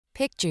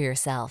Picture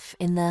yourself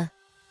in the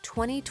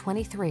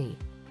 2023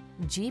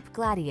 Jeep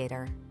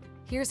Gladiator.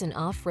 Here's an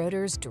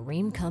off-roader's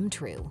dream come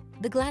true,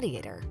 the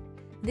Gladiator.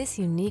 This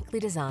uniquely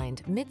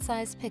designed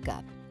midsize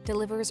pickup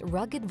delivers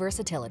rugged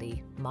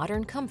versatility,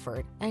 modern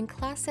comfort, and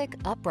classic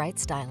upright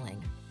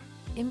styling.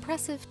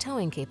 Impressive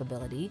towing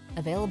capability,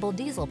 available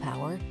diesel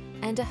power,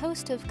 and a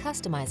host of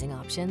customizing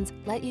options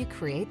let you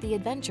create the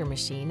adventure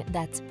machine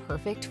that's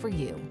perfect for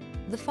you.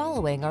 The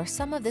following are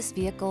some of this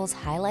vehicle's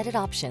highlighted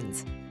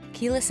options: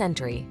 keyless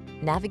entry,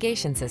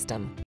 navigation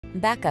system,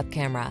 backup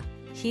camera,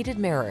 heated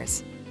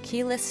mirrors,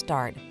 keyless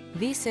start,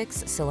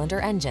 V6 cylinder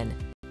engine,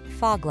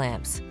 fog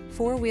lamps,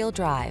 four-wheel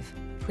drive,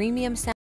 premium sound